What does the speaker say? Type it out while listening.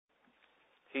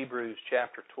Hebrews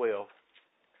chapter 12.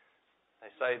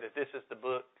 They say that this is the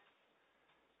book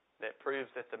that proves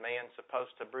that the man's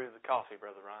supposed to brew the coffee,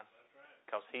 Brother Ron.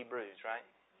 Because he brews, right?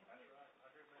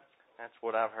 That's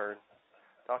what I've heard.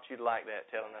 Thought you'd like that,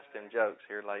 telling us them jokes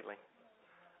here lately.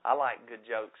 I like good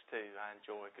jokes too. I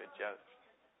enjoy good jokes.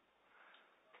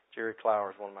 Jerry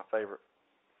Clower is one of my favorite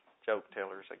joke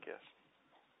tellers, I guess.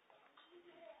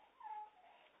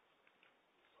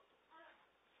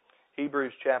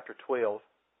 Hebrews chapter 12.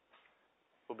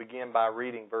 We'll begin by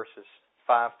reading verses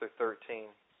 5 through 13.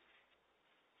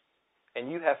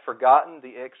 And you have forgotten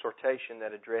the exhortation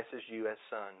that addresses you as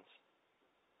sons.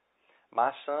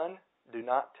 My son, do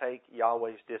not take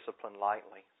Yahweh's discipline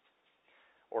lightly,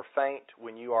 or faint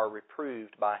when you are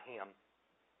reproved by Him.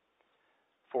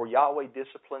 For Yahweh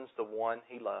disciplines the one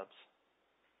He loves,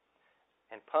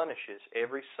 and punishes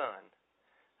every son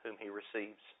whom He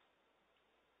receives.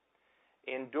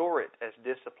 Endure it as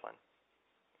discipline.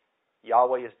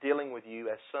 Yahweh is dealing with you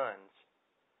as sons.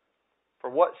 For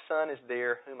what son is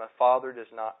there whom a father does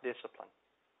not discipline?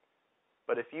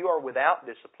 But if you are without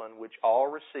discipline, which all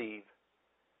receive,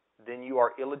 then you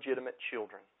are illegitimate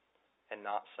children and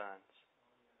not sons.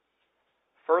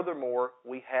 Furthermore,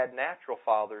 we had natural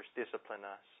fathers discipline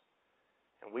us,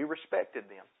 and we respected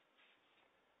them.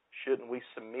 Shouldn't we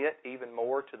submit even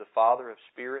more to the Father of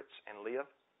spirits and live?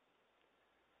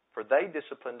 For they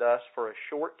disciplined us for a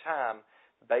short time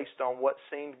based on what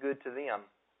seemed good to them,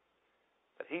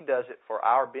 but He does it for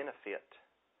our benefit,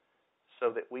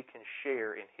 so that we can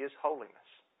share in His holiness.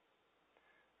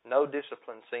 No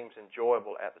discipline seems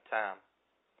enjoyable at the time,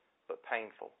 but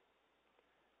painful.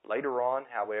 Later on,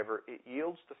 however, it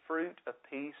yields the fruit of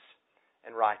peace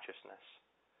and righteousness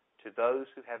to those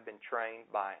who have been trained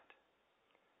by it.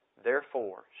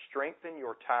 Therefore, strengthen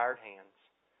your tired hands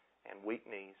and weak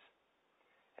knees,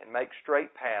 and make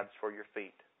straight paths for your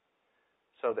feet,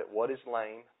 so that what is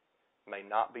lame may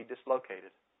not be dislocated,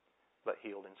 but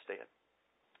healed instead.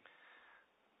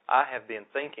 I have been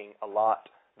thinking a lot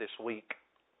this week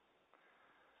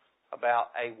about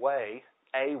a way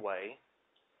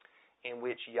in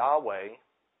which Yahweh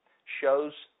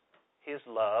shows His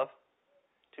love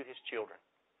to His children.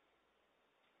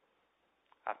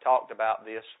 I've talked about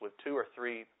this with 2 or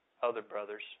 3 other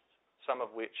brothers, some of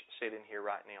which sit in here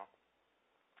right now.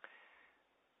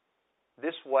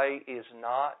 This way is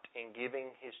not in giving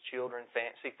His children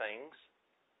fancy things.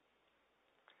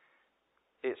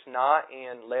 It's not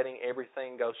in letting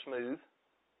everything go smooth.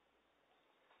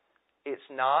 It's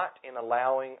not in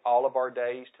allowing all of our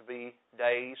days to be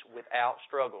days without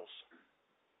struggles.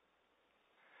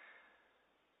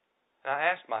 And I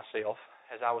asked myself,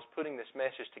 as I was putting this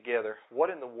message together, what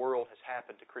in the world has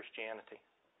happened to Christianity?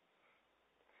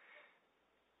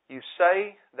 You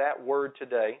say that word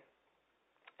today,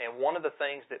 and one of the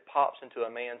things that pops into a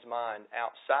man's mind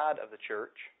outside of the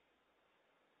church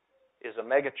is a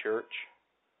mega church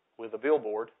with a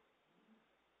billboard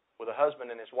with a husband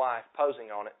and his wife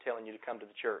posing on it telling you to come to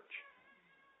the church.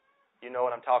 You know what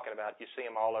I'm talking about. You see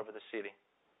them all over the city.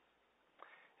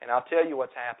 And I'll tell you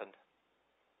what's happened.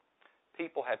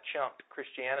 People have chunked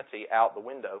Christianity out the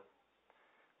window.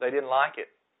 They didn't like it,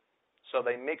 so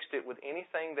they mixed it with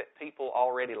anything that people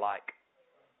already like.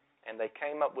 And they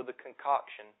came up with a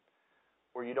concoction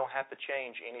where you don't have to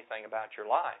change anything about your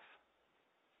life.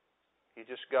 You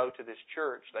just go to this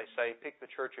church. They say, pick the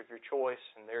church of your choice,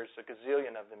 and there's a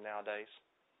gazillion of them nowadays.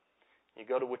 You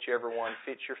go to whichever one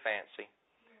fits your fancy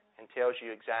and tells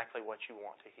you exactly what you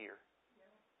want to hear.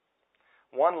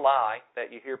 One lie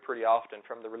that you hear pretty often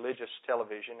from the religious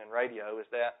television and radio is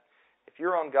that if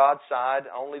you're on God's side,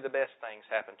 only the best things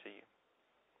happen to you.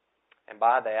 And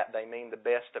by that, they mean the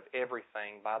best of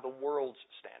everything by the world's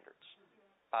standards.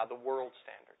 By the world's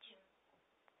standards.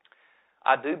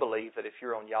 I do believe that if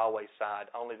you're on Yahweh's side,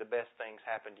 only the best things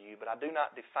happen to you, but I do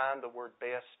not define the word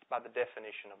best by the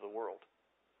definition of the world.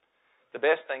 The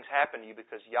best things happen to you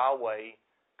because Yahweh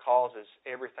causes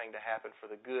everything to happen for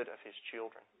the good of His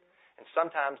children. And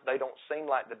sometimes they don't seem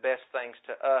like the best things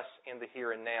to us in the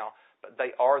here and now, but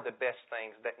they are the best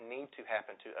things that need to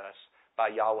happen to us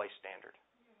by Yahweh's standard.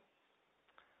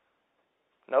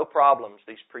 No problems,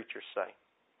 these preachers say.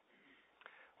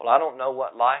 Well, I don't know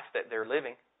what life that they're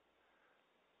living.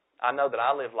 I know that I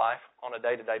live life on a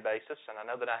day-to-day basis, and I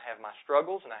know that I have my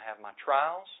struggles and I have my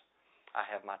trials. I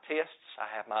have my tests, I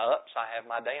have my ups, I have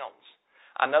my downs.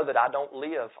 I know that I don't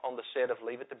live on the set of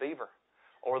Leave It to Beaver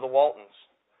or The Waltons.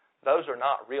 Those are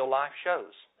not real-life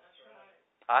shows.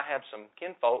 I have some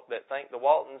kinfolk that think The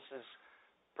Waltons is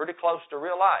pretty close to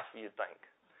real life, you'd think.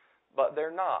 But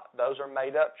they're not. Those are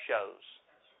made-up shows.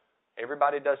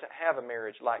 Everybody doesn't have a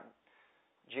marriage like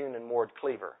June and Ward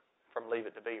Cleaver. from Leave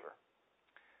It to Beaver.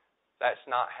 That's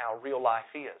not how real life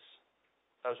is.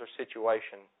 Those are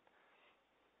situation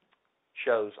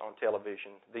shows on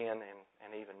television then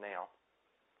and even now.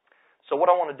 So what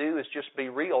I want to do is just be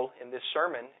real in this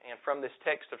sermon and from this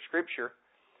text of Scripture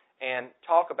and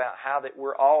talk about how that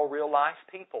we're all real life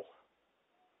people.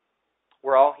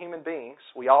 We're all human beings.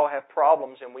 We all have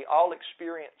problems and we all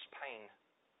experience pain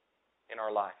in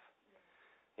our life.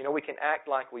 You know, we can act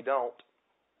like we don't,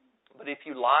 but if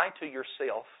you lie to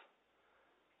yourself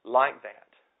like that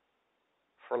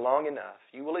for long enough,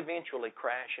 you will eventually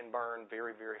crash and burn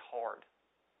very, very hard.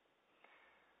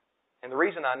 And the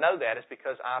reason I know that is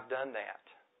because I've done that.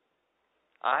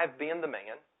 I've been the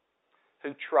man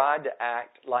who tried to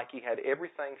act like he had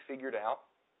everything figured out.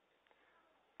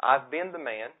 I've been the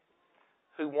man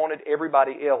who wanted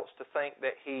everybody else to think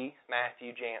that he,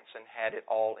 Matthew Jansen, had it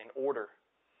all in order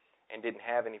and didn't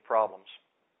have any problems.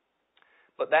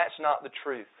 But that's not the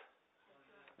truth.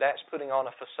 That's putting on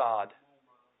a facade.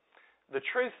 The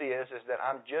truth is that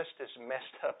I'm just as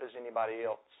messed up as anybody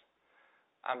else.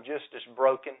 I'm just as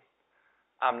broken.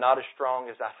 I'm not as strong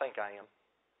as I think I am.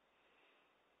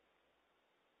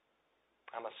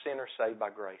 I'm a sinner saved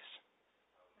by grace.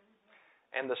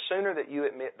 And the sooner that you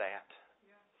admit that,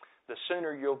 the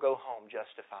sooner you'll go home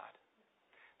justified.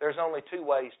 There's only two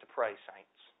ways to pray,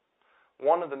 saints.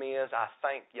 One of them is, I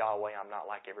thank Yahweh I'm not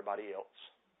like everybody else.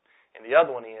 And the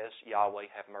other one is,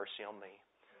 Yahweh, have mercy on me,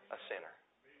 a sinner.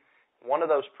 One of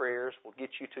those prayers will get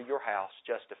you to your house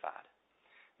justified.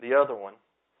 The other one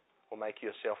will make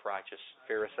you a self-righteous,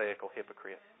 pharisaical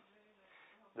hypocrite.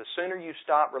 The sooner you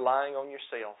stop relying on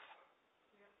yourself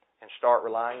and start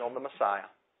relying on the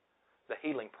Messiah, the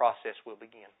healing process will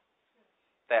begin.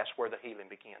 That's where the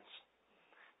healing begins.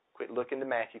 Quit looking to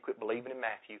Matthew. Quit believing in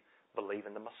Matthew. Believe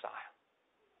in the Messiah.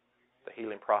 The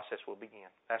healing process will begin.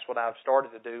 That's what I've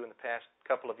started to do in the past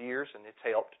couple of years, and it's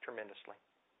helped tremendously.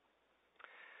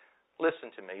 Listen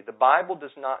to me. The Bible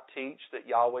does not teach that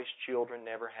Yahweh's children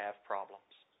never have problems,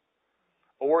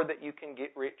 or that you can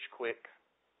get rich quick,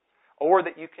 or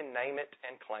that you can name it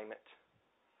and claim it,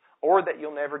 or that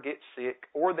you'll never get sick,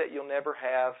 or that you'll never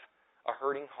have a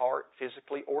hurting heart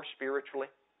physically or spiritually,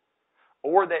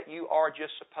 or that you are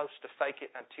just supposed to fake it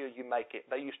until you make it.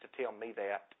 They used to tell me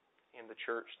that in the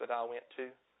church that I went to.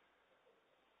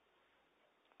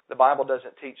 The Bible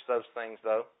doesn't teach those things,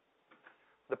 though.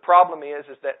 The problem is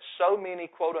that so many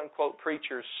quote-unquote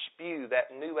preachers spew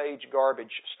that New Age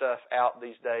garbage stuff out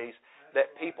these days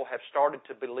that people have started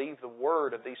to believe the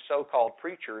word of these so-called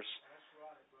preachers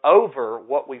over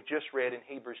what we've just read in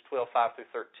Hebrews 12:5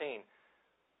 through 13.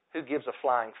 Who gives a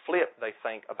flying flip, they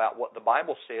think, about what the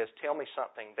Bible says? Tell me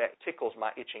something that tickles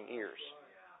my itching ears.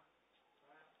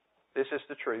 This is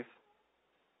the truth.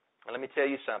 And let me tell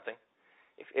you something.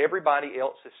 If everybody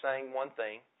else is saying one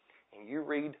thing, and you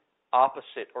read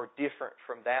opposite or different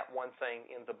from that one thing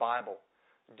in the Bible,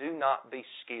 do not be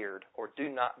scared or do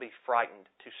not be frightened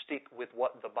to stick with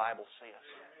what the Bible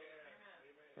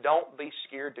says. Don't be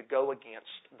scared to go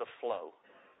against the flow.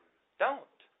 Don't.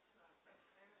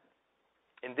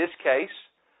 In this case,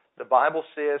 the Bible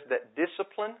says that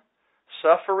discipline,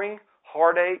 suffering,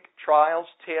 heartache, trials,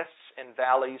 tests, and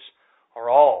valleys are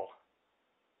all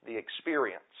the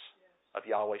experience of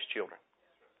Yahweh's children.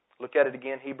 Look at it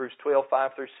again, Hebrews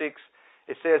 12:5 through 6.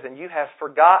 It says, and you have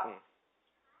forgotten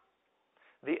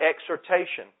the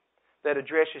exhortation that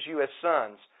addresses you as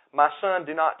sons. My son,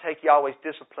 do not take Yahweh's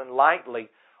discipline lightly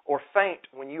or faint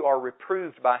when you are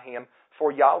reproved by Him.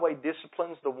 For Yahweh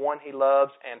disciplines the one He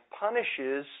loves and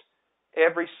punishes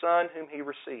every son whom He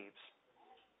receives.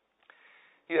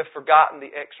 You have forgotten the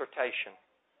exhortation.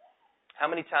 How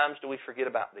many times do we forget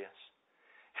about this?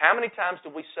 How many times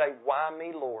do we say, why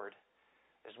me, Lord?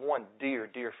 As one dear,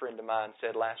 dear friend of mine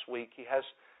said last week, he has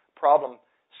a problem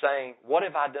saying, what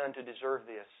have I done to deserve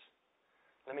this?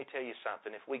 Let me tell you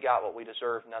something. If we got what we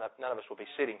deserve, none of us would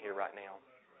be sitting here right now.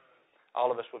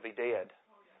 All of us would be dead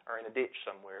or in a ditch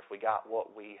somewhere if we got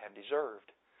what we have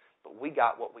deserved. But we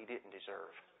got what we didn't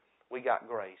deserve. We got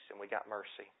grace and we got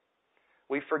mercy.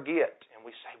 We forget and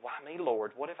we say, why me,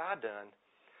 Lord? What have I done?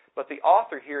 But the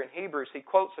author here in Hebrews, he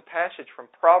quotes a passage from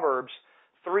Proverbs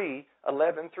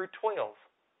 3:11 through 12.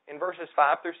 In verses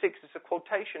 5 through 6, it's a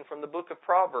quotation from the book of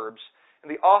Proverbs.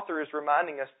 And the author is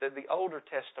reminding us that the Older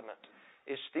Testament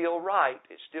is still right,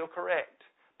 it's still correct.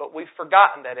 But we've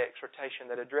forgotten that exhortation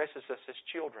that addresses us as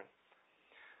children.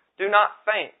 Do not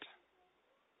faint,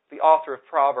 the author of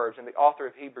Proverbs and the author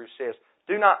of Hebrews says,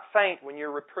 do not faint when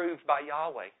you're reproved by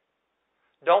Yahweh.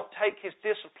 Don't take His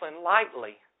discipline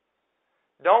lightly.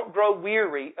 Don't grow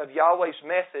weary of Yahweh's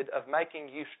method of making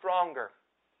you stronger.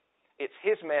 It's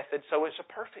His method, so it's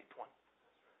a perfect one.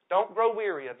 Don't grow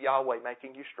weary of Yahweh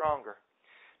making you stronger.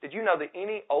 Did you know that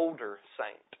any older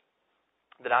saint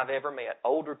that I've ever met,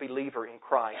 older believer in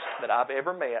Christ that I've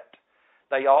ever met,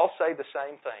 they all say the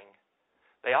same thing.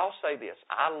 They all say this: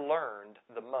 I learned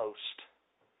the most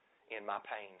in my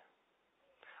pain.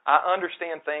 I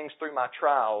understand things through my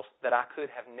trials that I could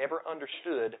have never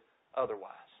understood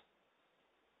otherwise.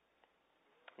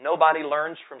 Nobody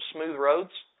learns from smooth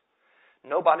roads.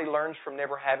 Nobody learns from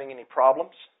never having any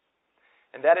problems.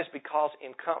 And that is because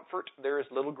in comfort there is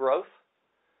little growth.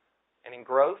 And in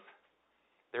growth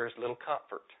there is little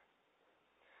comfort.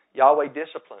 Yahweh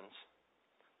disciplines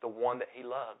the one that He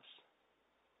loves.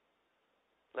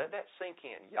 Let that sink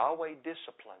in. Yahweh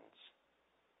disciplines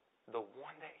the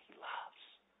one that He loves.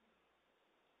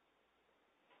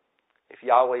 If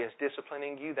Yahweh is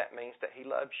disciplining you, that means that He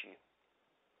loves you.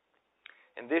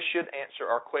 And this should answer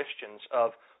our questions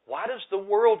of, why does the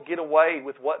world get away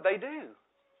with what they do?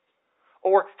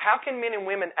 Or how can men and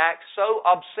women act so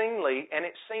obscenely and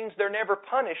it seems they're never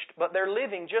punished, but they're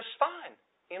living just fine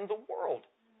in the world?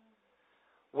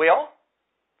 Well,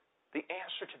 the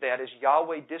answer to that is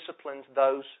Yahweh disciplines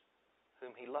those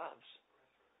whom He loves.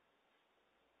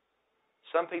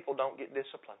 Some people don't get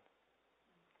disciplined.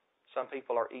 Some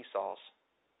people are Esau's,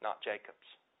 not Jacob's.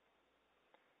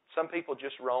 Some people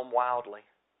just roam wildly.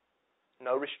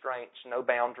 No restraints, no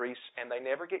boundaries, and they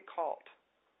never get caught.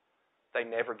 They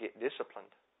never get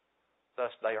disciplined.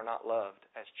 Thus, they are not loved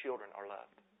as children are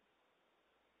loved.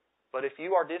 But if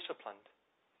you are disciplined,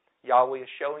 Yahweh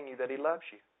is showing you that He loves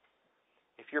you.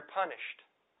 If you're punished,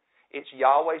 it's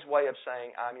Yahweh's way of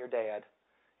saying, I'm your dad,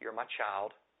 you're my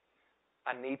child,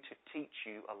 I need to teach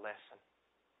you a lesson.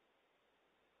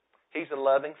 He's a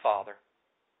loving Father,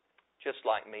 just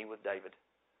like me with David.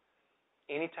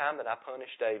 Anytime that I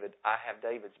punish David, I have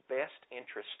David's best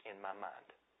interest in my mind.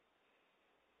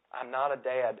 I'm not a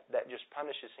dad that just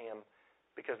punishes him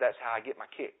because that's how I get my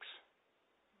kicks.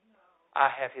 I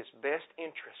have his best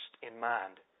interest in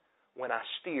mind when I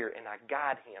steer and I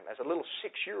guide him as a little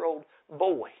 6-year-old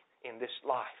boy in this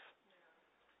life.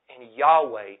 And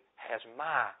Yahweh has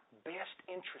my best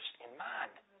interest in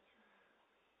mind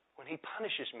when He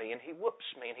punishes me and He whoops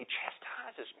me and He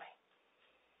chastises me.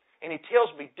 And He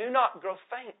tells me, do not grow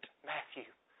faint,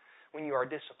 Matthew, when you are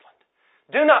disciplined.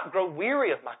 Do not grow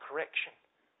weary of my correction.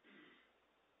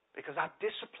 Because I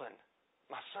discipline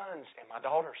my sons and my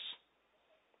daughters.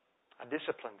 I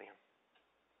discipline them.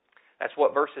 That's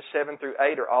what verses 7 through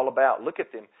 8 are all about. Look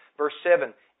at them. Verse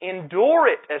 7, endure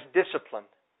it as discipline.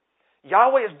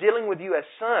 Yahweh is dealing with you as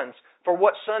sons. For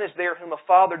what son is there whom a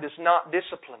father does not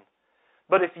discipline?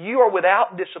 But if you are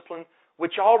without discipline,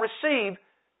 which all receive,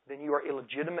 then you are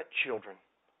illegitimate children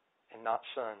and not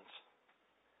sons.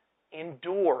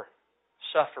 Endure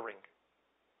suffering.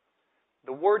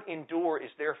 The word endure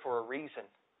is there for a reason.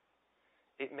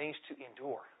 It means to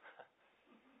endure.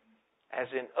 As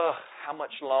in, how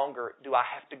much longer do I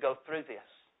have to go through this?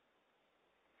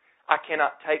 I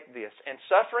cannot take this. And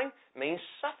suffering means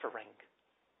suffering.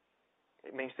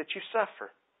 It means that you suffer.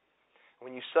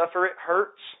 When you suffer, it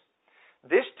hurts.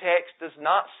 This text does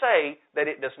not say that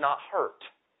it does not hurt.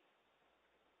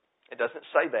 It doesn't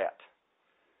say that.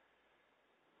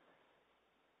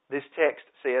 This text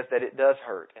says that it does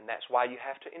hurt, and that's why you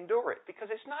have to endure it,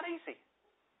 because it's not easy.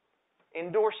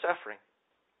 Endure suffering.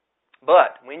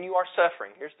 But when you are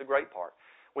suffering, here's the great part.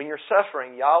 When you're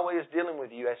suffering, Yahweh is dealing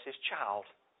with you as His child.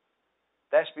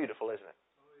 That's beautiful, isn't it?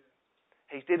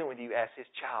 He's dealing with you as His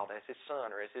child, as His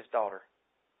son, or as His daughter.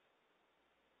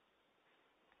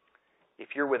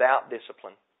 If you're without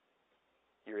discipline,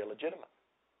 you're illegitimate.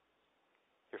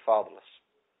 You're fatherless.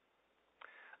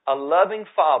 A loving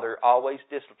father always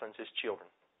disciplines his children.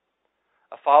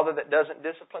 A father that doesn't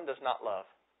discipline does not love.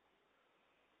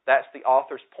 That's the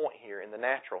author's point here in the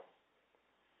natural.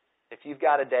 If you've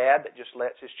got a dad that just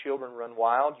lets his children run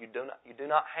wild, you do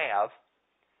not have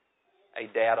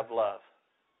a dad of love.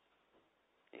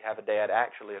 You have a dad,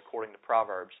 actually, according to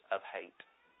Proverbs, of hate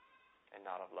and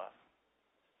not of love.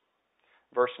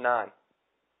 Verse 9.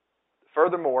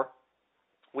 Furthermore,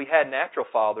 we had natural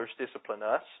fathers discipline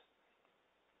us,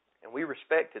 and we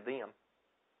respected them.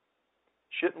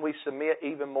 Shouldn't we submit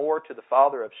even more to the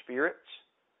Father of spirits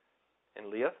and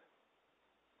live?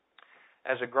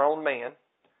 As a grown man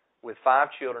with 5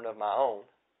 children of my own,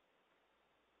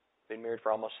 been married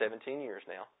for almost 17 years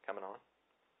now, coming on,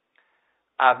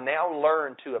 I've now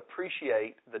learned to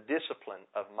appreciate the discipline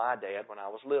of my dad when I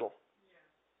was little.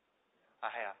 I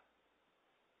have.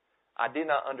 I did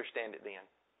not understand it then.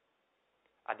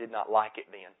 I did not like it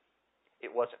then.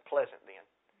 It wasn't pleasant then.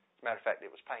 As a matter of fact,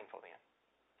 it was painful then.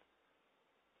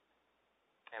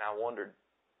 And I wondered,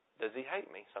 does he hate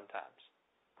me sometimes?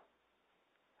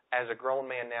 as a grown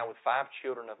man now with 5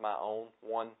 children of my own,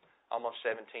 one almost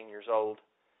 17 years old,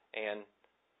 and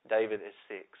David is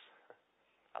 6.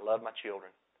 I love my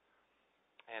children.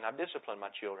 And I've disciplined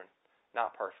my children.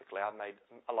 Not perfectly. I've made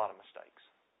a lot of mistakes.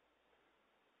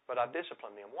 But I've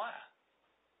disciplined them. Why?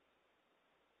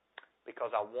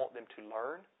 Because I want them to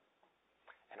learn,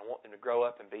 and I want them to grow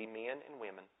up and be men and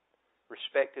women,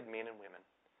 respected men and women,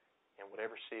 in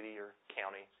whatever city or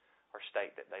county or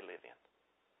state that they live in.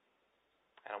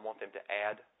 And I want them to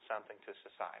add something to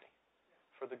society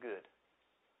for the good.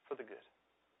 For the good.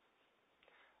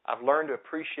 I've learned to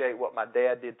appreciate what my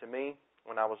dad did to me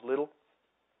when I was little.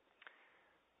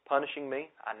 Punishing me,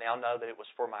 I now know that it was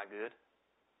for my good.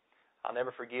 I'll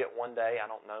never forget one day, I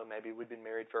don't know, maybe we'd been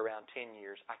married for around 10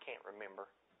 years. I can't remember.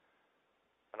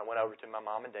 When I went over to my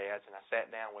mom and dad's and I sat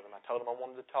down with them, I told them I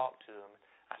wanted to talk to them.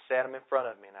 I sat them in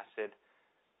front of me and I said,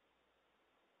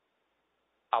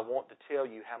 I want to tell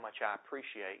you how much I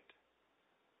appreciate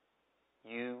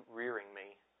you rearing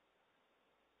me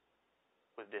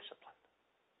with discipline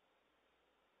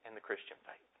and the Christian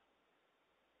faith.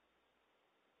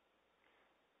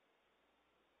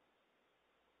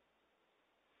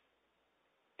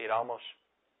 It almost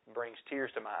brings tears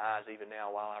to my eyes even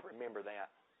now while I remember that.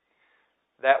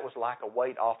 That was like a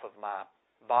weight off of my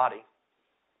body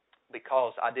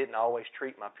because I didn't always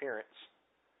treat my parents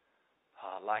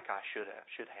like I should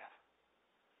have.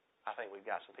 I think we've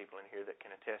got some people in here that can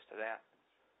attest to that.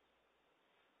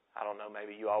 I don't know,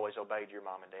 maybe you always obeyed your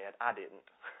mom and dad. I didn't.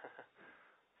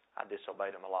 I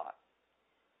disobeyed them a lot.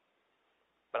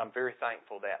 But I'm very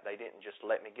thankful that they didn't just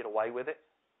let me get away with it.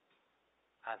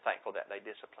 I'm thankful that they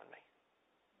disciplined me.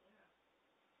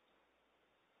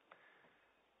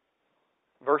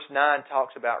 Verse 9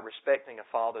 talks about respecting a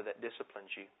father that disciplines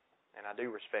you. And I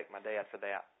do respect my dad for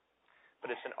that. But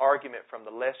it's an argument from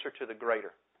the lesser to the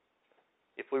greater.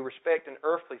 If we respect an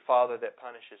earthly father that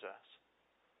punishes us,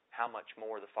 how much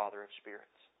more the Father of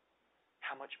spirits?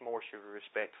 How much more should we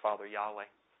respect Father Yahweh?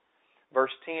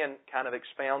 Verse 10 kind of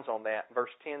expounds on that.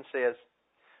 Verse 10 says,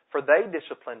 For they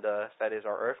disciplined us, that is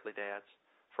our earthly dads,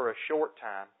 for a short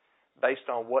time, based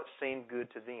on what seemed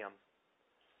good to them.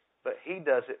 But He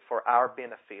does it for our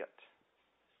benefit,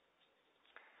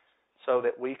 so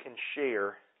that we can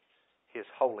share His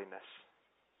holiness.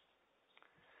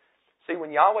 See,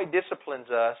 when Yahweh disciplines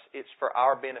us, it's for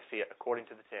our benefit, according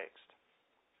to the text.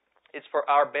 It's for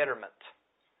our betterment.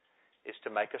 It's to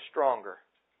make us stronger.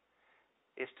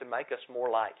 It's to make us more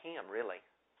like Him, really.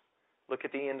 Look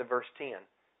at the end of verse 10.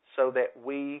 So that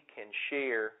we can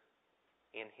share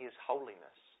in His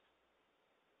holiness.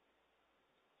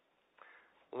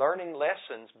 Learning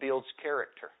lessons builds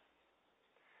character.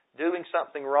 Doing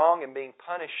something wrong and being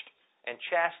punished and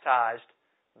chastised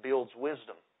builds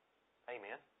wisdom.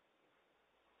 Amen.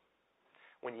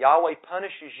 When Yahweh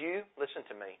punishes you, listen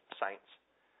to me, saints.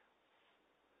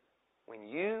 When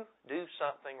you do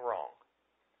something wrong,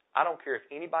 I don't care if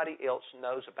anybody else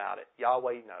knows about it.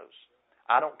 Yahweh knows.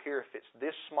 I don't care if it's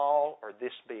this small or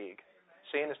this big.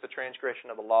 Sin is the transgression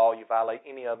of the law. You violate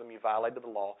any of them, you violated the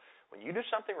law. When you do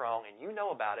something wrong and you know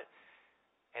about it,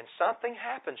 and something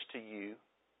happens to you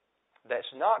that's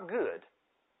not good,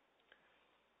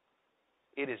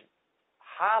 it is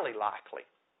highly likely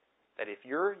that if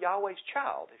you're Yahweh's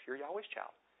child,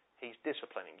 He's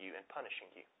disciplining you and punishing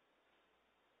you.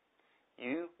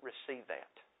 You receive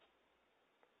that.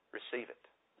 Receive it.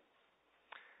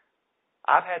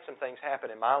 I've had some things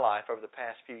happen in my life over the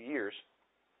past few years,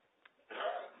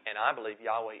 and I believe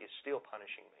Yahweh is still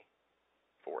punishing me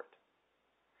for it.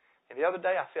 And the other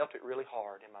day I felt it really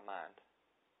hard in my mind.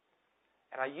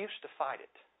 And I used to fight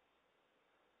it.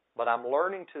 But I'm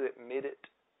learning to admit it,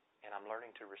 and I'm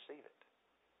learning to receive it.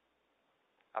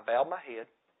 I bowed my head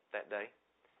that day,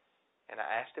 and I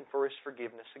asked Him for His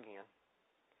forgiveness again.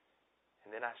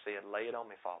 And then I said, lay it on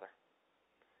me, Father.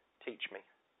 Teach me.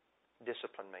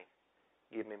 Discipline me.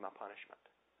 Give me my punishment.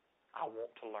 I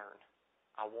want to learn.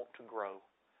 I want to grow.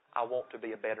 I want to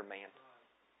be a better man.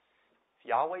 If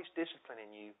Yahweh's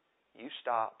disciplining you, you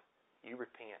stop, you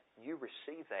repent, you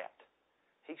receive that.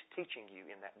 He's teaching you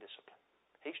in that discipline.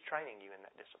 He's training you in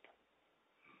that discipline.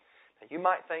 Now, you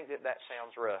might think that that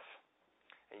sounds rough.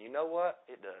 And you know what?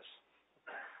 It does.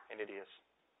 And it is.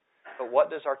 But what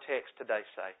does our text today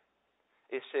say?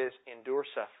 It says, endure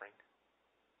suffering.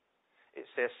 It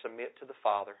says, submit to the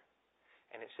Father.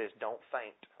 And it says, don't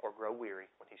faint or grow weary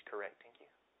when He's correcting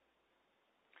you.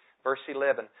 Verse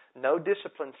 11, no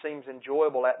discipline seems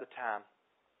enjoyable at the time,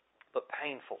 but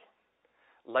painful.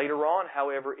 Later on,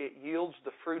 however, it yields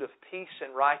the fruit of peace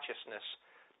and righteousness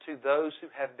to those who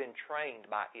have been trained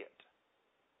by it.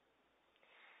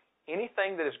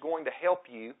 Anything that is going to help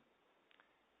you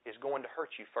is going to hurt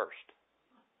you first.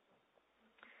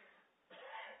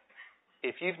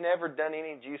 If you've never done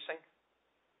any juicing,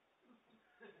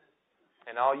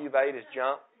 and all you've ate is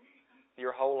junk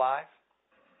your whole life,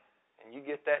 and you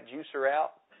get that juicer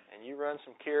out, and you run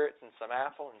some carrots and some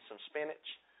apple and some spinach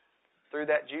through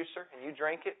that juicer, and you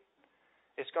drink it,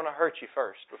 it's going to hurt you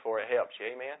first before it helps you.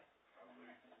 Amen?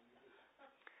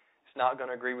 It's not going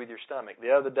to agree with your stomach.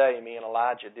 The other day, me and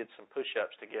Elijah did some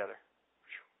push-ups together.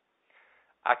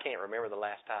 I can't remember the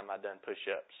last time I'd done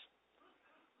push-ups.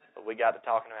 But we got to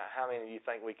talking about how many of you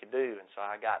think we could do, and so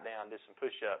I got down and did some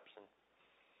push-ups, and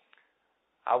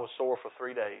I was sore for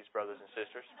 3 days, brothers and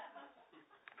sisters,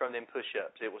 from them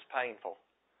push-ups. It was painful.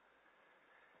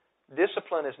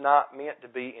 Discipline is not meant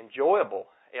to be enjoyable,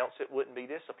 else it wouldn't be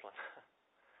discipline.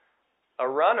 A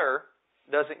runner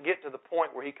doesn't get to the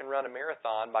point where he can run a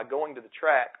marathon by going to the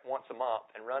track once a month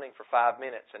and running for 5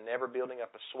 minutes and never building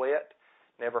up a sweat,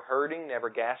 never hurting, never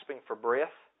gasping for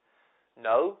breath.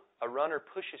 No, a runner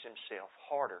pushes himself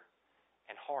harder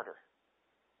and harder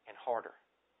and harder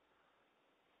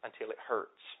until it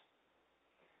hurts.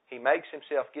 He makes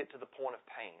himself get to the point of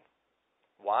pain.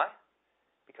 Why?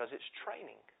 Because it's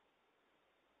training.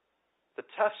 The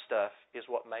tough stuff is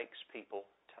what makes people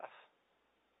tough.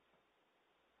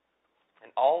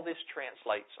 And all this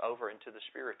translates over into the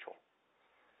spiritual.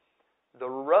 The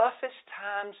roughest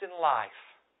times in life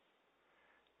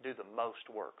do the most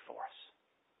work for us.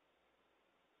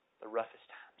 The roughest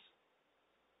times.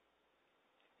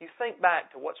 You think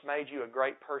back to what's made you a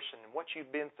great person and what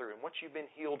you've been through and what you've been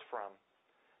healed from.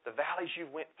 The valleys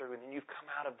you've went through, and then you've come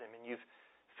out of them and you've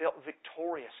felt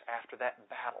victorious after that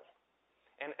battle.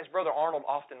 And as Brother Arnold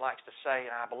often likes to say,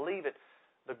 and I believe it,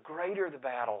 the greater the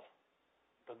battle,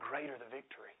 the greater the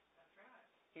victory. That's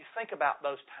right. You think about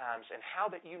those times and how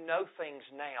that you know things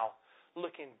now,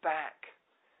 looking back,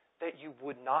 that you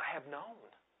would not have known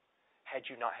had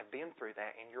you not have been through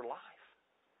that in your life.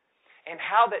 And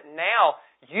how that now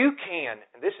you can,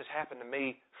 and this has happened to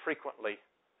me frequently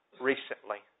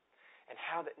recently, and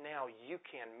how that now you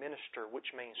can minister,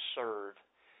 which means serve,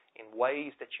 in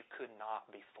ways that you could not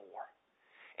before.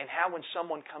 And how when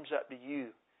someone comes up to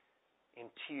you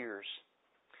in tears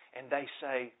and they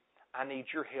say, I need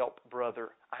your help,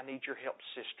 brother. I need your help,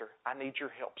 sister. I need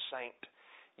your help, saint.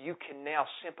 You can now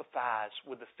sympathize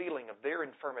with the feeling of their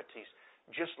infirmities,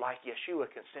 just like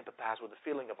Yeshua can sympathize with the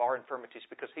feeling of our infirmities,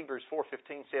 because Hebrews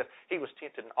 4:15 says He was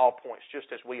tempted in all points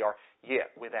just as we are,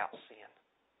 yet without sin.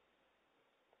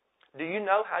 Do you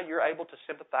know how you're able to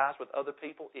sympathize with other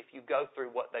people if you go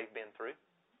through what they've been through?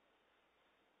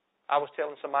 I was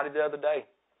telling somebody the other day,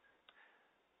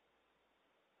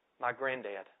 my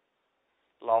granddad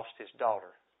lost his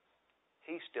daughter.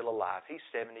 He's still alive. He's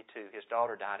 72. His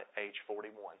daughter died at age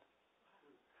 41.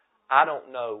 I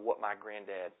don't know what my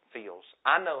granddad feels.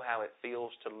 I know how it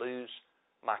feels to lose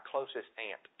my closest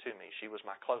aunt to me. She was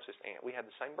my closest aunt. We had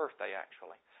the same birthday,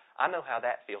 actually. I know how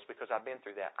that feels because I've been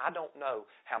through that. I don't know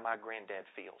how my granddad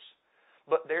feels.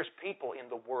 But there's people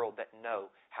in the world that know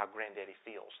how Granddaddy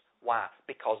feels. Why?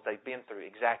 Because they've been through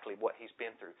exactly what he's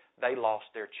been through. They lost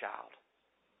their child.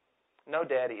 No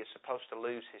daddy is supposed to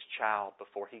lose his child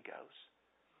before he goes.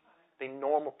 The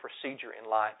normal procedure in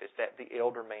life is that the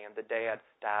elder man, the dad,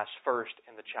 dies first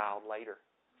and the child later.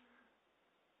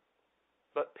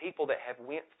 But people that have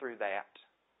went through that,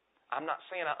 I'm not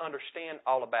saying I understand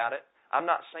all about it. I'm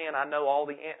not saying I know all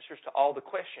the answers to all the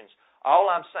questions. All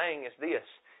I'm saying is this,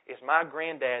 is my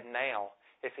granddad now,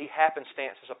 if he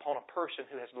happenstances upon a person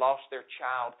who has lost their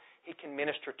child, he can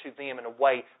minister to them in a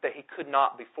way that he could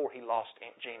not before he lost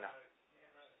Aunt Gina.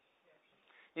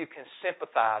 You can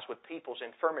sympathize with people's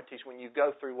infirmities when you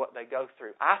go through what they go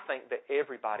through. I think that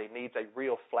everybody needs a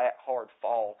real flat, hard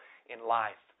fall in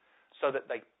life so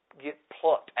that they get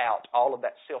plucked out all of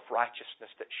that self-righteousness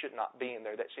that should not be in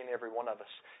there, that's in every one of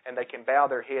us. And they can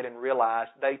bow their head and realize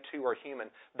they too are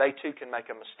human. They too can make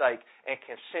a mistake and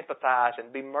can sympathize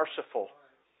and be merciful.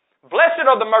 Blessed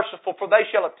are the merciful, for they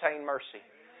shall obtain mercy.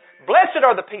 Blessed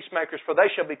are the peacemakers, for they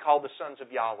shall be called the sons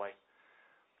of Yahweh.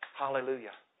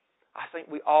 Hallelujah. I think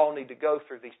we all need to go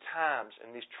through these times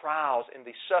and these trials and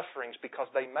these sufferings because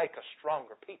they make us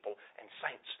stronger people and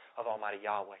saints of Almighty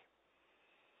Yahweh.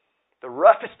 The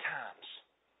roughest times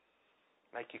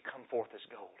make you come forth as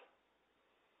gold.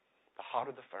 The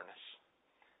hotter the furnace,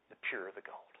 the purer the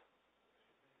gold.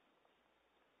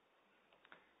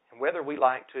 And whether we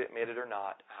like to admit it or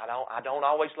not, I don't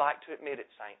always like to admit it,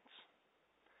 saints.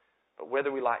 But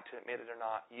whether we like to admit it or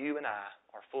not, you and I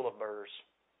are full of burrs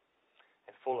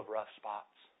and full of rough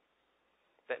spots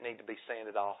that need to be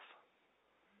sanded off.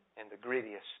 And the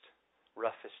grittiest,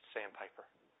 roughest sandpaper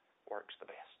works the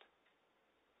best.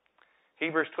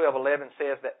 Hebrews 12:11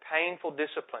 says that painful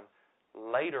discipline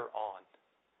later on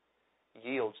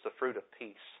yields the fruit of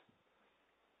peace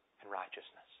and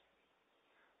righteousness.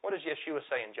 What does Yeshua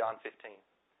say in John 15? I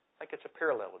think it's a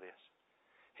parallel with this.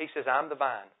 He says, I'm the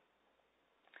vine.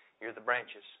 You're the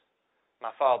branches.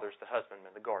 My Father's the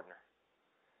husbandman, the gardener.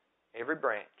 Every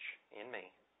branch in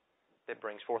me that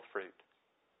brings forth fruit,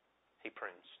 He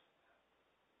prunes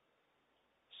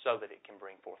so that it can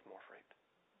bring forth more fruit.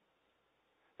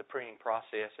 The pruning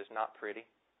process is not pretty.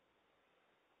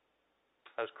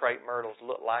 Those crepe myrtles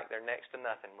look like they're next to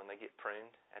nothing when they get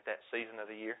pruned at that season of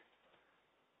the year.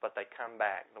 But they come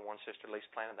back. The one Sister Lisa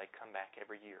planted, they come back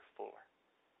every year fuller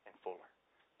and fuller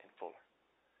and fuller.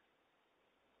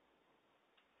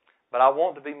 But I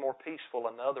want to be more peaceful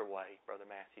another way, Brother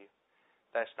Matthew.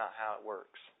 That's not how it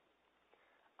works.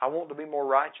 I want to be more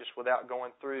righteous without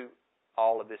going through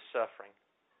all of this suffering.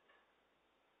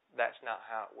 That's not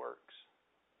how it works.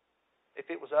 If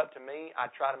it was up to me,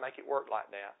 I'd try to make it work like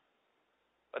that.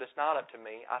 But it's not up to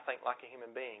me. I think like a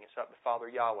human being. It's up to Father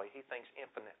Yahweh. He thinks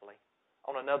infinitely.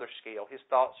 On another scale, His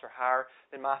thoughts are higher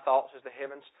than my thoughts as the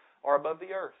heavens are above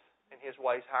the earth. And His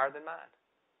ways higher than mine.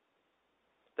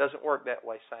 Doesn't work that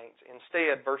way, saints.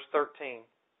 Instead, verses 12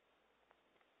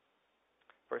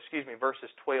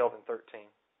 and 13.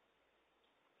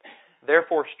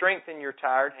 Therefore, strengthen your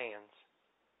tired hands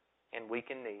and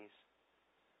weakened knees,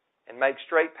 and make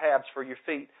straight paths for your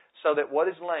feet, so that what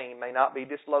is lame may not be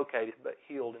dislocated, but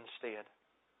healed instead.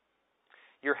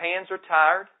 Your hands are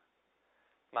tired.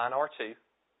 Mine are too.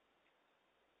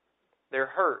 They're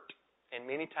hurt, and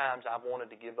many times I've wanted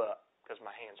to give up because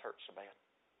my hands hurt so bad.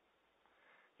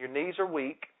 Your knees are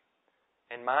weak,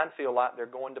 and mine feel like they're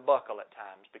going to buckle at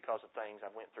times because of things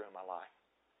I've went through in my life.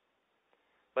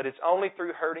 But it's only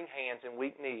through hurting hands and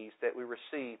weak knees that we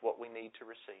receive what we need to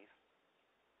receive.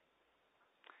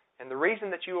 And the reason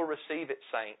that you will receive it,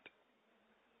 saint,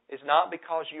 is not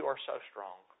because you are so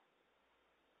strong.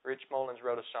 Rich Mullins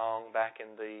wrote a song back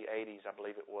in the 80s, I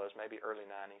believe it was, maybe early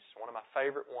 90s. One of my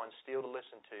favorite ones still to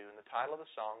listen to. And the title of the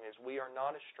song is, We Are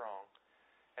Not As Strong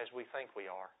As We Think We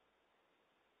Are.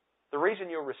 The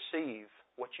reason you'll receive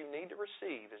what you need to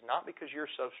receive is not because you're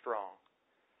so strong.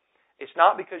 It's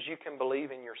not because you can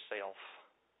believe in yourself.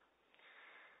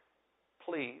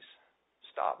 Please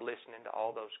stop listening to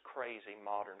all those crazy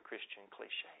modern Christian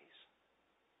cliches.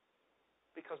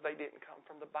 Because they didn't come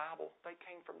from the Bible. They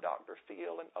came from Dr.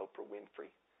 Phil and Oprah Winfrey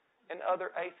and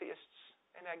other atheists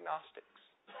and agnostics.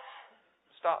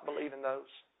 Stop believing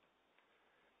those.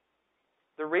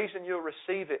 The reason you'll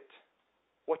receive it,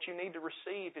 what you need to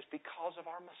receive, is because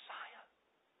of our Messiah.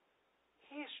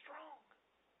 He is strong.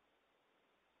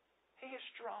 He is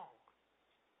strong.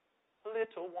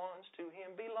 Little ones to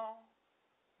Him belong.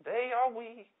 They are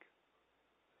weak,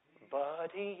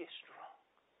 but He is strong.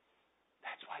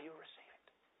 That's why you'll receive it.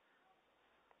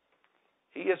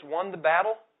 He has won the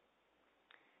battle.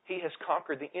 He has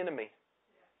conquered the enemy.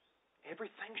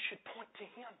 Everything should point to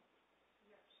Him.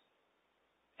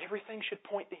 Everything should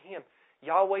point to Him.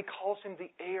 Yahweh calls Him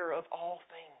the heir of all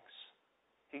things.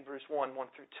 Hebrews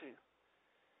 1:1-2.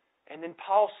 And then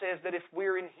Paul says that if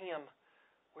we're in Him,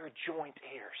 we're joint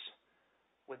heirs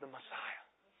with the Messiah.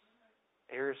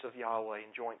 Heirs of Yahweh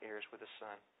and joint heirs with the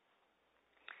Son.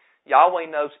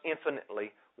 Yahweh knows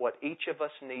infinitely what each of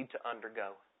us need to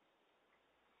undergo.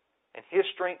 And His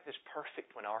strength is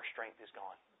perfect when our strength is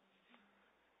gone.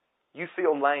 You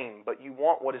feel lame, but you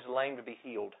want what is lame to be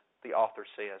healed, the author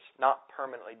says. Not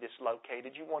permanently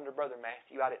dislocated. You wonder, Brother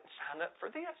Matthew, I didn't sign up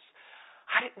for this.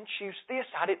 I didn't choose this.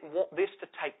 I didn't want this to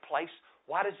take place.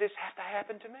 Why does this have to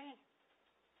happen to me?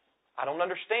 I don't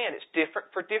understand. It's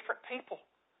different for different people.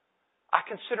 I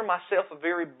consider myself a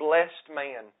very blessed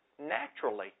man,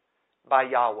 naturally, by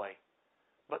Yahweh.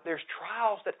 But there's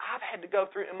trials that I've had to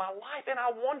go through in my life, and I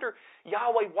wonder,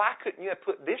 Yahweh, why couldn't you have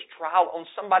put this trial on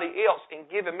somebody else and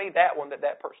given me that one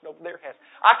that person over there has?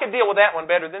 I could deal with that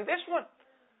one better than this one.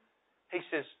 He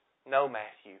says, no,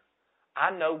 Matthew,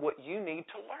 I know what you need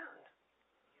to learn.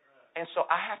 And so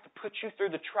I have to put you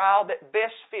through the trial that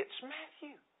best fits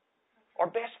Matthew, or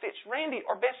best fits Randy,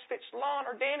 or best fits Lon,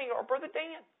 or Danny, or Brother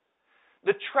Dan.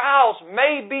 The trials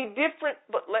may be different,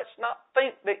 but let's not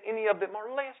think that any of them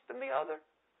are less than the other.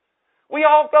 We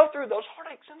all go through those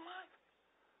heartaches in life.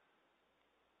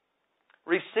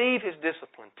 Receive His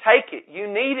discipline. Take it. You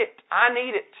need it. I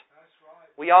need it.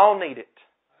 We all need it.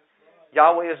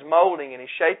 Yahweh is molding and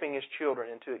He's shaping His children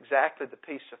into exactly the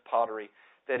piece of pottery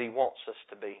that He wants us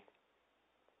to be.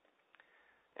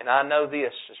 And I know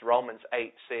this, as Romans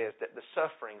 8 says, that the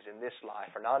sufferings in this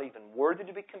life are not even worthy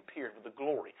to be compared with the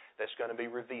glory that's going to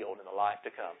be revealed in the life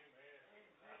to come.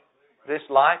 This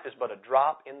life is but a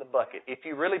drop in the bucket. If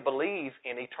you really believe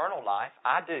in eternal life,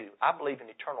 I do. I believe in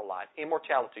eternal life,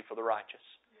 immortality for the righteous.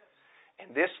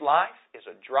 And this life is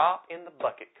a drop in the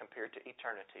bucket compared to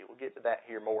eternity. We'll get to that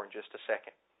here more in just a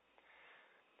second.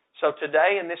 So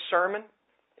today in this sermon,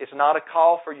 it's not a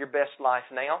call for your best life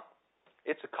now.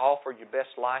 It's a call for your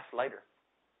best life later.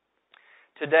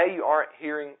 Today you aren't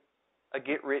hearing a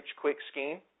get-rich-quick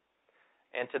scheme.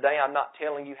 And today I'm not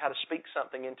telling you how to speak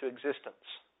something into existence.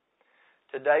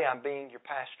 Today I'm being your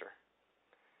pastor.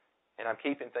 And I'm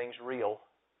keeping things real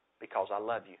because I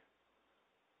love you.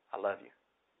 I love you.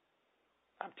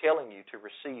 I'm telling you to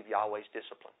receive Yahweh's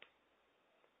discipline,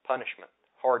 punishment,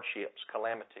 hardships,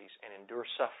 calamities, and endure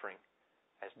suffering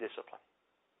as discipline.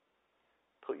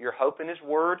 Put your hope in His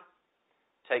Word.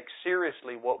 Take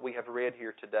seriously what we have read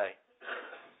here today.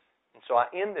 And so I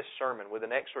end this sermon with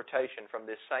an exhortation from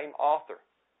this same author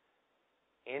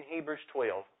in Hebrews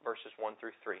 12, verses 1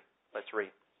 through 3. Let's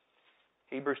read.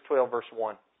 Hebrews 12, verse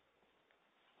 1.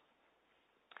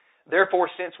 Therefore,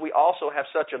 since we also have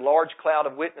such a large cloud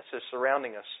of witnesses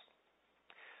surrounding us,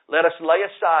 let us lay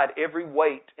aside every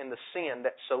weight and the sin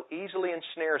that so easily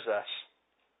ensnares us,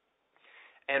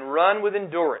 and run with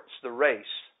endurance the race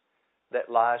that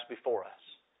lies before us.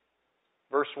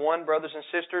 Verse 1, brothers and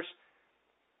sisters,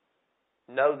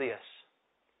 know this.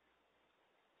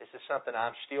 This is something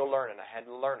I'm still learning. I had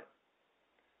to learn it.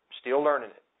 I'm still learning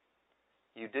it.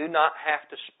 You do not have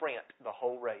to sprint the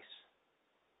whole race.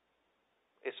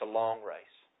 It's a long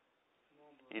race.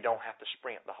 You don't have to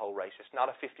sprint the whole race. It's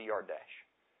not a 50-yard dash.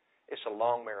 It's a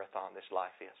long marathon, this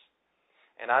life is.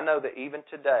 And I know that even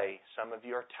today, some of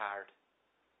you are tired.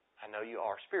 I know you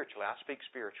are. Spiritually, I speak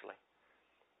spiritually.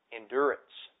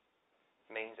 Endurance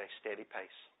means a steady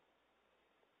pace.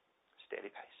 Steady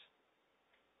pace.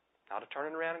 Not a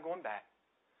turning around and going back.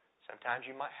 Sometimes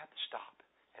you might have to stop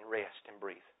and rest and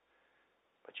breathe.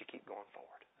 But you keep going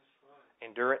forward. Right.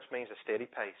 Endurance means a steady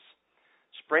pace.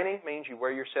 Sprinting means you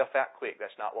wear yourself out quick.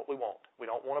 That's not what we want. We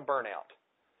don't want to burn out.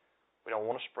 We don't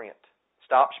want to sprint.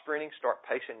 Stop sprinting. Start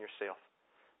pacing yourself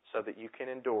so that you can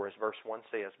endure, as verse 1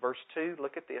 says. Verse 2,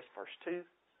 look at this. Verse 2,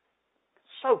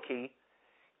 so key.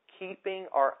 Keeping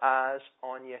our eyes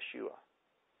on Yeshua,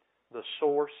 the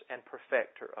source and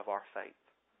perfecter of our faith,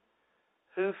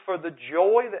 who for the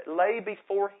joy that lay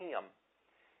before Him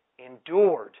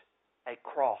endured a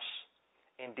cross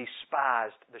and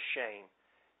despised the shame,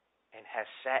 and has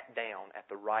sat down at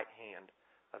the right hand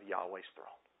of Yahweh's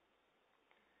throne.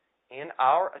 In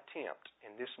our attempt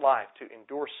in this life to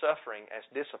endure suffering as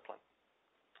discipline,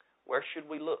 where should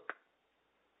we look?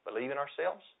 Believe in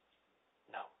ourselves?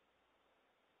 No.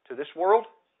 To this world?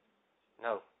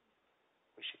 No.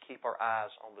 We should keep our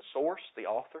eyes on the source, the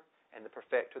author, and the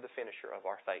perfecter, the finisher of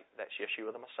our faith. That's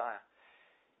Yeshua the Messiah.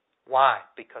 Why?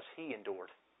 Because He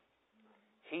endured.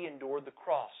 He endured the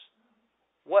cross.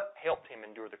 What helped Him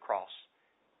endure the cross?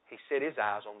 He set His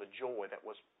eyes on the joy that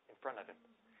was in front of Him.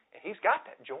 And He's got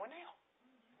that joy now.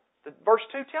 Verse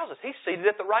 2 tells us He's seated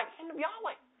at the right hand of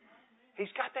Yahweh.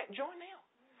 He's got that joy now.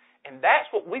 And that's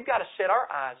what we've got to set our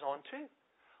eyes on too.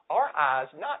 Our eyes,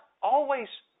 not always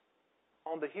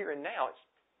on the here and now. It's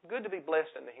good to be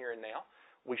blessed in the here and now.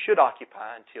 We should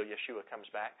occupy until Yeshua comes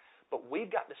back. But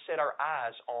we've got to set our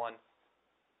eyes on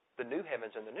the new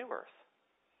heavens and the new earth,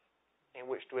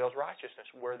 in which dwells righteousness,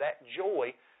 where that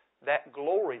joy, that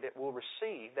glory that we'll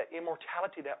receive, that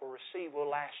immortality that we'll receive will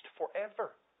last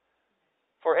forever.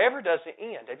 Forever doesn't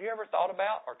end. Have you ever thought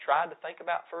about or tried to think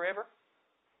about forever?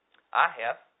 I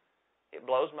have. It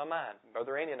blows my mind.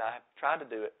 Brother Andy and I have tried to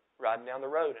do it riding down the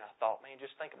road, and I thought, man,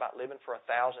 just think about living for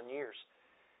 1,000 years.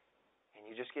 And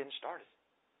you're just getting started.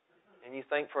 And you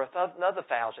think for another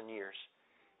 1,000 years.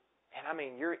 And I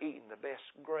mean, you're eating the best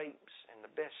grapes and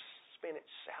the best spinach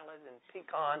salad and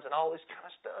pecans and all this kind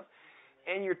of stuff.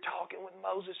 And you're talking with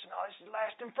Moses and all this is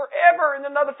lasting forever in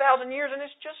another 1,000 years, and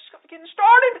it's just getting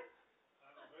started.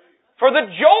 For the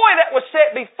joy that was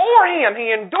set before Him, He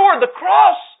endured the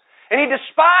cross, and He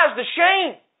despised the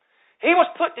shame. He was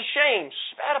put to shame,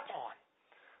 spat upon,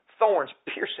 thorns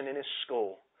piercing in His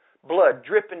skull, blood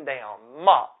dripping down,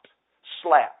 mocked,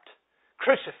 slapped,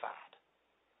 crucified.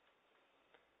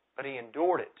 But He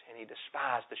endured it, and He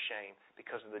despised the shame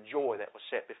because of the joy that was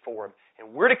set before Him.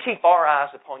 And we're to keep our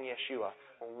eyes upon Yeshua.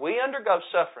 When we undergo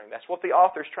suffering, that's what the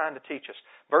author is trying to teach us.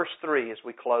 Verse 3, as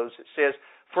we close, it says,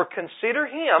 "For consider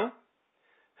Him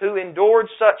who endured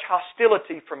such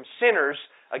hostility from sinners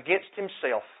against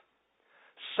Himself,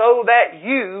 so that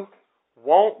you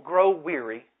won't grow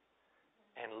weary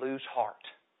and lose heart."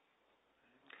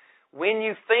 When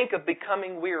you think of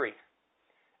becoming weary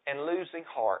and losing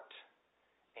heart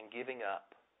and giving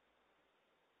up,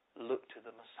 look to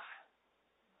the Messiah.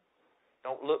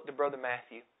 Don't look to Brother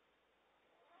Matthew.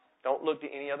 Don't look to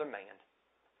any other man.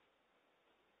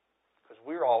 Because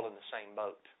we're all in the same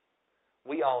boat.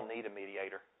 We all need a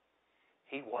mediator.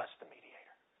 He was the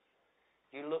mediator.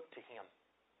 You look to Him.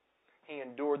 He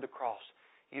endured the cross.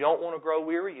 You don't want to grow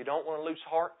weary. You don't want to lose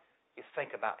heart. You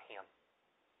think about Him.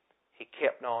 He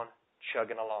kept on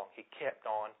chugging along. He kept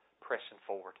on pressing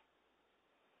forward.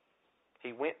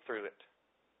 He went through it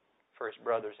for His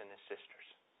brothers and His sisters.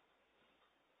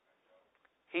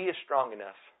 He is strong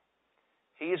enough.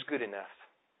 He is good enough.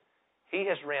 He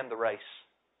has ran the race.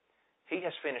 He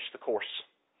has finished the course.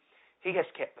 He has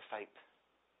kept the faith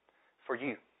for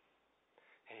you.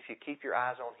 And if you keep your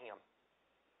eyes on Him,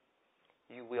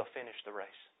 you will finish the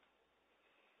race.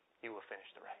 You will finish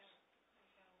the race.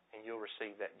 And you'll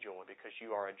receive that joy because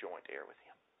you are a joint heir with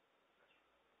Him.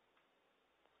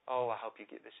 Oh, I hope you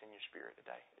get this in your spirit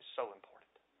today. It's so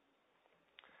important.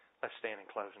 Let's stand and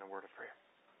close in a word of prayer.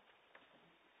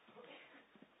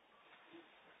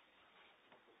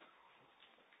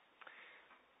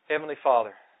 Heavenly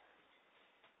Father,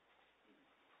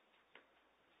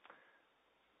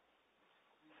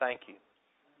 thank you.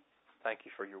 Thank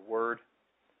you for your word.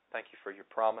 Thank you for your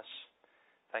promise.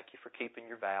 Thank you for keeping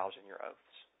your vows and your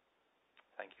oaths.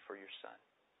 Thank you for your Son.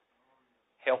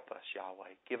 Help us,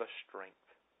 Yahweh. Give us strength.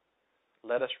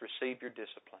 Let us receive your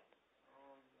discipline.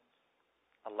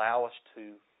 Allow us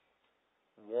to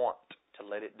want to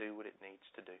let it do what it needs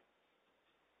to do.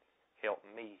 Help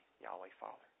me, Yahweh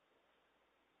Father.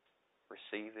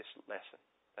 Receive this lesson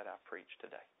that I preached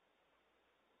today.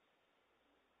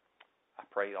 I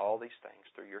pray all these things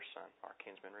through your Son, our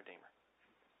kinsman Redeemer.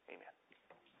 Amen.